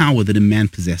good power that a man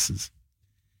possesses?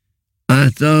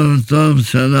 היצר הטוב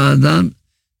של האדם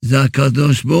זה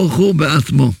הקדוש ברוך הוא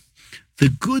בעצמו. The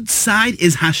good side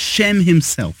is Hashem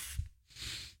himself.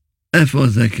 איפה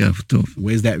זה כתוב?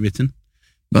 Where's that written?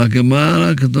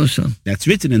 בגמרא הקדושה. That's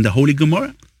written in the Holy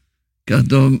Gemara.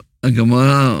 כתוב,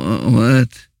 הגמרא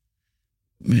אומרת,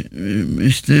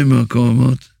 משתי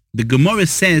מקומות. The Gemara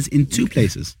says in two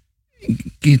places.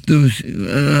 קידוש,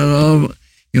 הרוב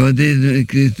יודעים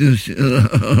קידוש.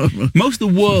 Most of the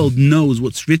world knows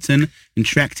what's written in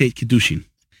Tractate Kiddushin.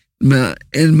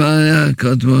 אלמלא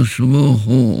הקדוש ברוך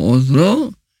הוא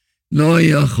עוזרו, לא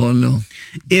יכול לו.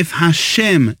 If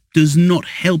Hashem does not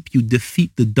help you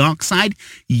defeat the dark side,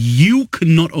 you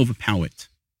cannot overpower it.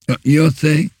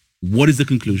 יוצא What is the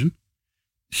conclusion?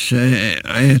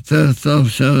 שהיותר טוב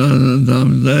של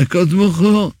האדם זה הקדוש ברוך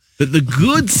הוא. That the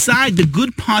good side, the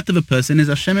good part of a person is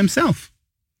Hashem himself.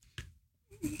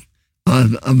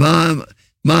 אז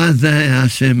מה זה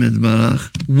השם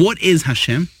יתברך? What is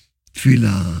Hashem?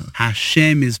 תפילה.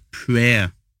 Hashem is prayer.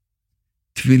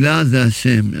 תפילה זה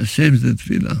השם, השם זה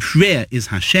תפילה. Prayer is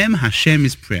Hashem, Hashem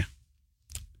is prayer.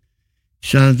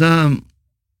 שאדם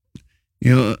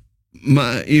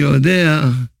יודע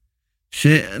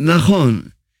שנכון,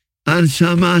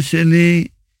 הנשמה שלי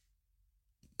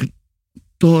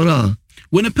תורה.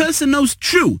 When a person knows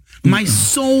true, my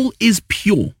soul is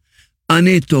pure.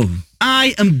 אני טוב.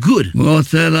 I am good.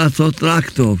 רוצה לעשות רק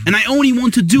טוב. And I only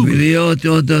want to do good. ולהיות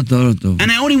יותר טוב.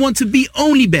 And I only want to be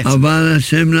only better. אבל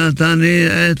השם נתן לי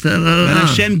את הרע. But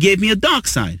Hashem gave me a dark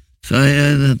side.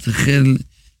 צריך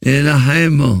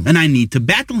להילחם בו. And I need to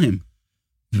battle him.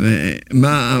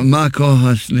 ומה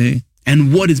הכוח שלי?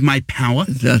 And what is my power?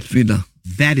 זה התפילה.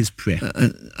 That is prayer.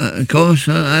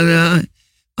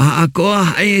 הכוח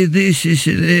היחידי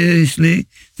שיש לי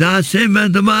זה השם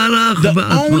יתברך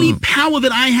The only power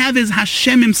that I have is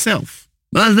Hashem himself.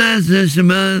 מה זה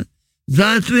שמה?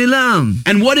 זה התפילה.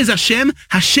 And what is Hashem?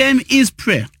 Hashem is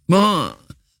prayer.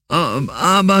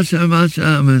 אבא שם,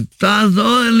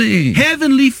 תעזור לי.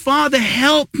 Heavenly Father,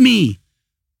 help me.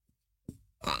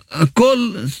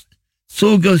 כל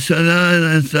סוג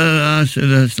הצרה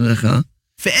שיש לך,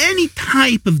 For any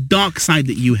type of dark side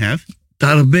that you have,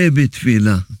 תרבה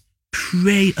בתפילה.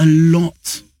 pray a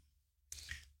lot.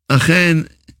 אכן,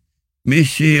 מי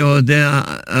שיודע,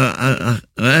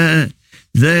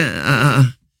 זה,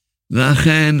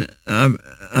 ואכן,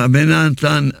 הבן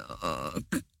נתן,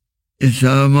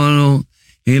 שאמרנו,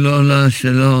 הילולה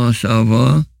שלו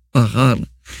השבוע, אחר,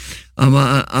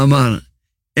 אמר,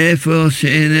 איפה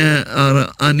שהנה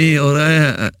אני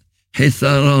רואה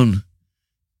חיסרון,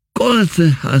 כל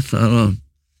זה חסרון,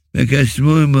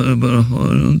 וכשבו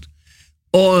ברחונות,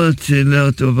 או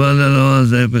שלא תתפללו על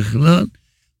זה בכלל,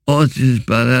 או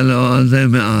תתפללו על זה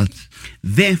מעט.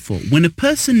 Therefore, when a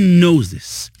person knows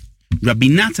this, Rabbi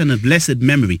Natan of blessed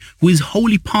memory, whose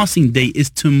holy passing day is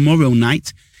tomorrow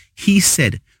night, he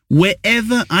said,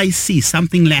 wherever I see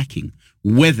something lacking,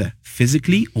 whether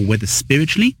physically or whether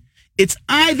spiritually, it's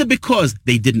either because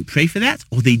they didn't pray for that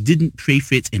or they didn't pray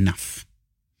for it enough.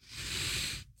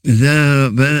 זה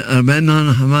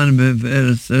רבנו נחמן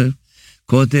בפרסר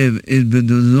כותב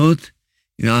התבודדות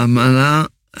היא העמלה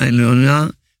העליונה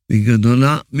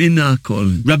וגדולה מן הכל.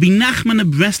 Rabbi Nachman of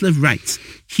Breslov writes,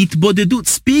 Hitbodedut,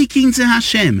 speaking to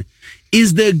Hashem,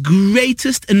 is the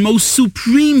greatest and most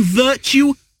supreme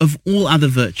virtue of all other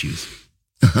virtues.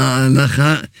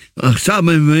 עכשיו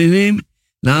מבינים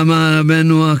למה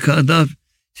רבנו כתב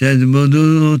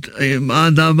שהתבודדות היא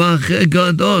הדבר הכי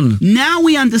גדול. Now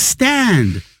we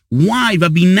understand why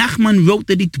Rabbi Nachman wrote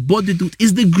that Hitbodedut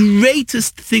is the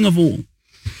greatest thing of all.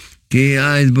 כי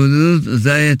ההתבודדות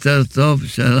זה יותר טוב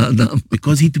של אדם.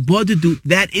 Because Hitbodedut,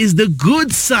 that is the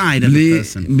good side of a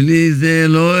person. בלי זה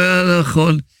לא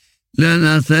יכול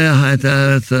לנצח את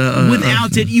היצר.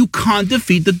 Without it, you can't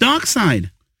defeat the dark side.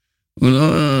 הוא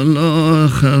לא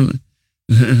יכול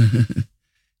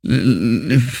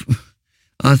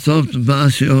לעשות מה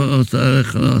שהוא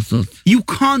צריך לעשות. You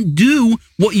can't do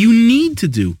what you need to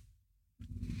do.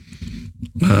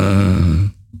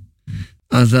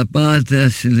 אז הפרט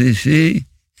השלישי,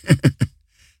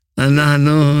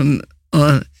 אנחנו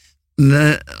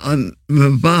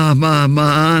בפעם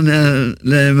הבאה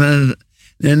נלמד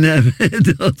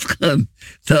אתכם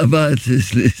את הפרט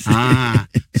השלישי.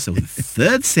 So the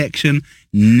third section,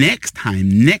 next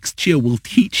time, next year, we'll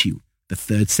teach you the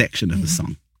third section of the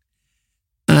song.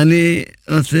 אני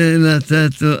רוצה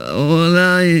לתת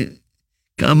אולי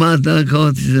כמה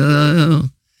דקות שלנו.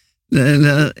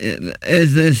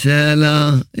 איזה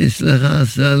שאלה, יש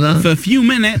לך שאלה? For a few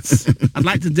minutes, I'd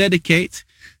like to dedicate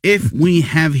if we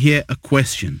have here a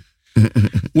question.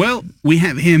 Well, we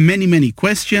have here many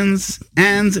questions,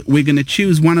 and we're going to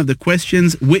choose one of the questions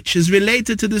which is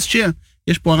related to this shir.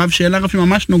 יש פה הרב שאלה רב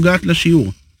שממש נוגעת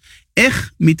לשיעור.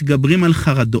 איך מתגברים על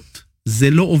חרדות? זה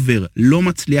לא עובר, לא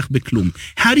מצליח בכלום.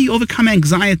 How do you overcome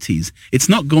anxieties? It's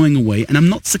not going away, and I'm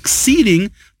not succeeding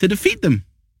to defeat them.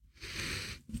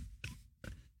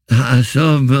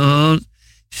 חשוב מאוד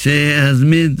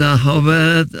שיזמין את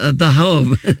החוברת, את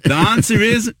החוב. The answer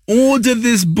is, order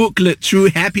this booklet, True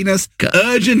Happiness,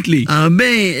 urgently. הרבה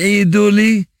ידעו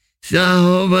לי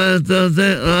שהחוברת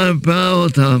הזה רפא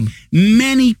אותם.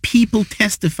 Many people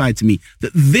testified to me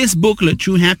that this booklet,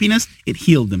 True Happiness, it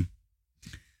healed them.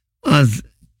 אז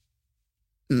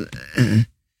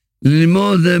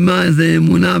ללמוד מה זה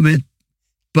אמונה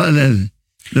ותפלל.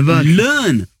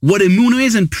 Learn what emunah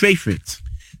is and pray for it.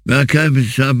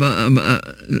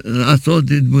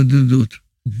 לעשות התבודדות.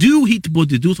 Do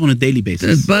hitbodedut on a daily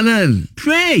basis. תתפלל.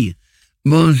 Pray.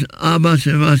 אבא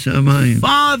שבשמיים.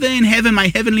 Father in heaven, my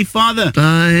heavenly Father,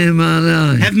 תרחם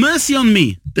עליי. have mercy on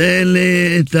me. תן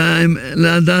לי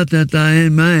לדעת את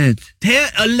האמת.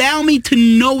 Allow me to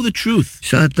know the truth.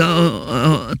 שאתה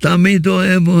תמיד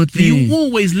אוהב אותי. You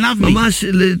always love me. ממש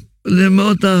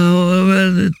ללמוד את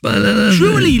החוברת, להתפלל על זה.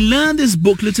 Truly learn this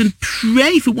booklet and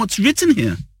pray for what's written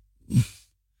here.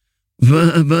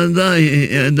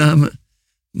 ודאי, אדם,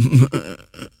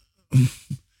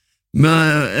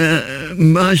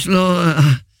 מה שלו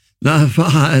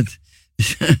לפחד,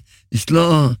 יש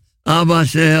לו אבא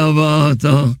שיבוא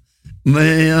אותו,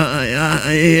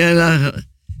 ויהיה לך,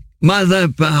 מה זה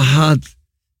פחד?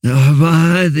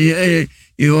 פחד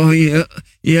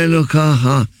יהיה לו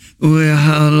ככה, הוא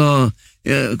יחר לו,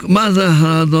 מה זה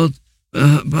חרדות?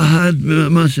 פחד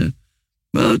משהו.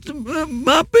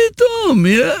 מה פתאום?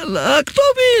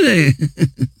 הכתובי.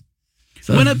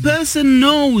 When a person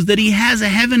knows that he has a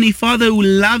heavenly Father who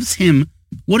loves him,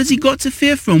 what has he got to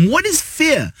fear from? What is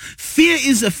fear? Fear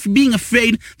is being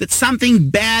afraid that something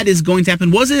bad is going to happen.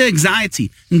 What is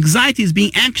anxiety? Anxiety is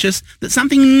being anxious that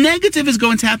something negative is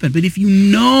going to happen. But if you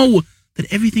know that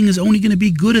everything is only going to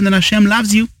be good and that Hashem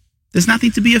loves you, There's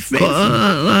nothing to be afraid of.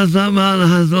 כל הזמן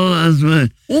חזור לעצמי.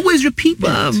 Always repeat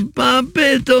that. מה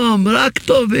פתאום, רק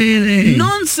טובי לי.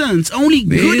 Nonsense. Only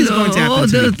good is going to happen עוד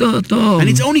to me. יותר טוב. And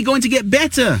it's only going to get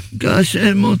better.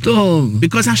 השם הוא טוב.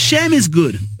 Because Hashem is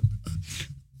good.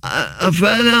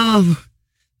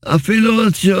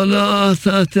 אפילו שלא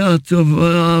עשית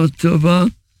טובה,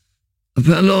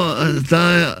 אפילו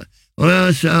אתה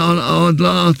רואה שעוד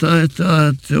לא עשית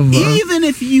טובה. Even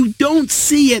if you don't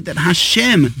see it that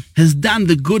Hashem has done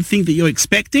the good thing that you're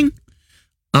expecting,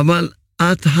 אבל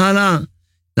התחלה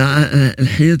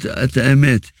לחיות את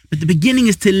האמת. but the beginning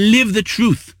is to live the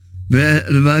truth.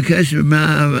 ולבקש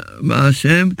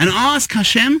מהשם, And ask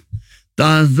Hashem,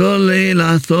 תעזור לי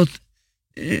לעשות,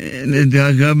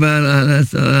 להתגבר על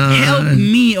help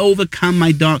me overcome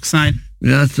my dark side.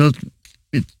 לעשות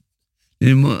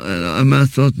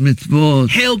מצוות.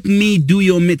 Help me do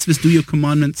your mitzvahs, do your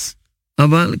commandments.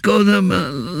 אבל קודם,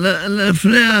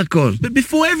 לפני הכל, But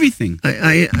before everything,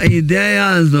 האידאה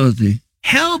הזאת,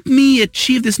 help me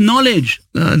achieve this knowledge.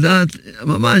 לדעת,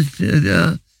 ממש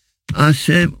תדע,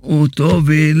 השם הוא טוב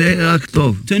וילך רק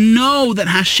טוב. To know that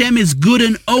Hashem is good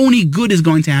and only good is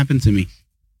going to happen to me.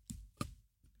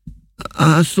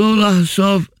 אסור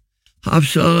לחשוב,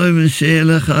 אבשלום שיהיה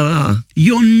לך רע.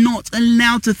 You're not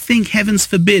allowed to think, heavens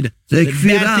forbid, זה that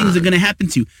כפירה. bad things are going to happen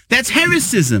to you. That's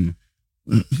heresism.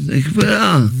 זה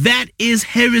כפירה. That is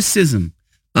heresism.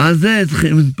 על זה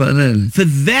צריכים להתפלל. For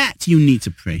that you need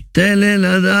to pray. תן לי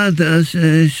לדעת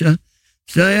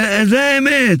שזה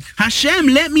אמת. Hashem,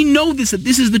 let me know this, that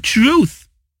this is the truth.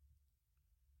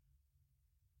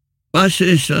 מה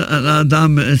שיש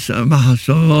לאדם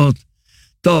מחשבות,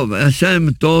 טוב,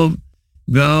 השם טוב,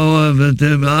 ואוהב את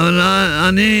זה, אבל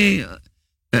אני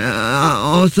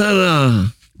עושה רע.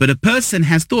 But a person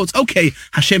has thoughts, okay,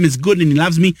 Hashem is good and he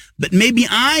loves me, but maybe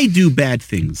I do bad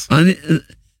things.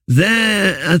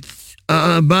 זה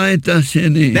הבית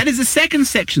השני. That is the second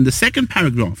section, the second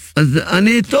paragraph. אז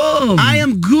אני טוב. I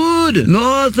am good.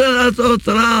 לא רוצה לעשות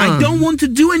רע. I don't want to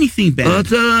do anything bad.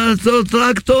 רוצה לעשות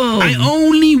רק טוב. I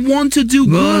only want to do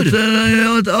good. רוצה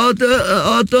להיות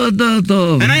עוד יותר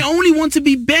טוב. And I only want to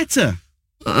be better.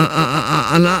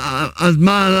 אז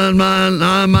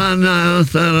למה אני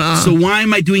עושה רע? So why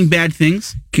am I doing bad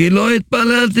things? כי לא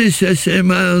התפללתי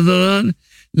ששם יעזור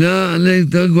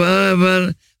להתגבר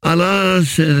על הרע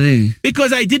שלי.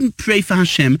 Because I didn't pray for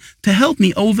Hashem to help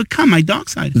me overcome my dark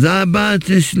side. זה הבית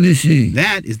השלישי.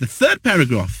 That is the third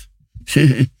paragraph.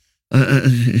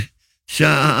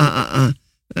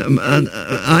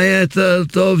 היתר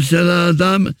טוב של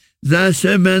האדם זה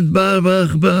השם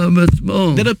יתברך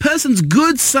בעצמו. That a person's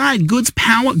good side, good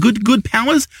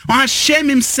powers are Hashem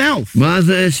himself. מה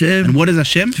זה השם? And what is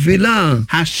Hashem? תפילה.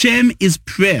 Hashem is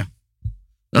prayer.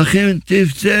 לכן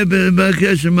תפצה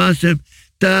ובקש מהשם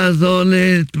תעזור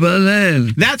לי להתפלל.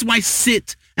 That's why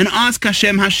sit and ask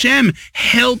Hashem, Hashem,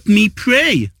 help me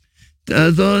pray.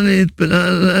 תעזור לי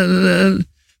להתפלל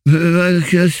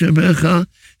ובקש ממך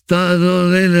תעזור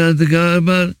לי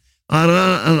להתגבר על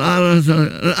הרע.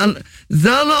 זה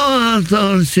לא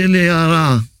הרצון שלי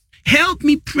הרע. Help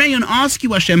me pray and ask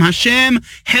you, Hashem, Hashem,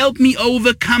 help me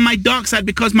overcome my dark side,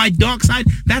 because my dark side,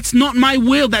 that's not my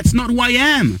will, that's not who I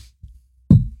am.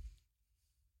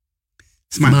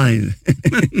 Smile.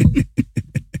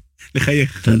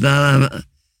 לחייך. תודה רבה.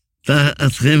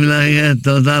 צריכים להגיד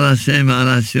תודה לשם על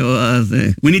השיעור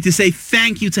הזה. We need to say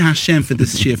thank you to Hashem for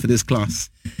this share, for this class.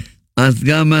 אז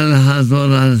גם לחזור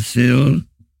על השיעור.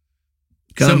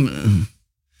 גם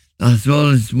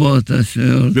לחזור לשמוע את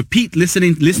השיעור. Repeat, listen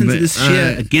to this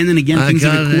share again and again, things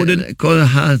are recorded. כל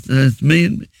אחד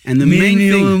And the main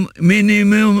thing,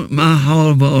 מינימום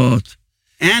מחורבנות.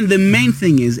 and the main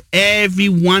thing is, every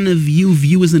one of you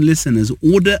viewers and listeners,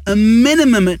 order a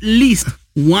minimum at least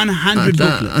 100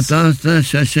 booklets. אתה רוצה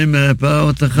שהשם ירפא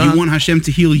אותך? You want Hashem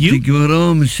to heal you?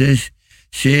 תגרום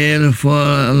שיהיה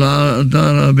רפואה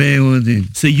להרבה יהודים.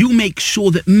 So you make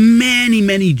sure that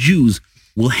many Jews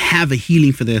will have a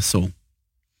healing for their soul.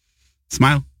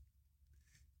 Smile.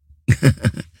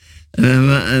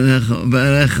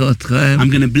 ברך אתכם. I'm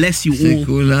going to bless you all.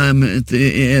 שכולם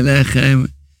תהיה לכם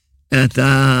את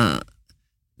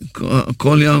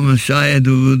כל יום שעה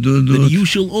דודות. You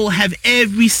shall all have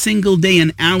every single day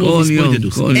an hour of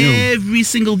Hisbodedus. Every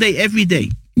single day, every day.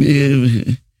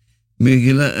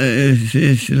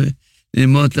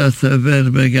 ללמוד הספר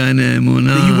בגן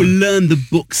האמונה. That you will learn the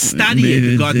book, study it,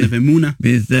 the Garden of Emunah.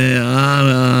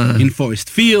 In Forest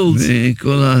Fields.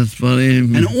 וכל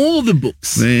הספרים. And all the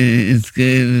books. ויזכה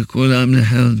לכולם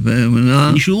לחיות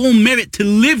באמונה. You shall all merit to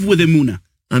live with Emunah.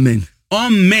 Amen.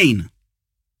 Amen.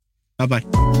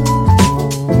 Bye-bye.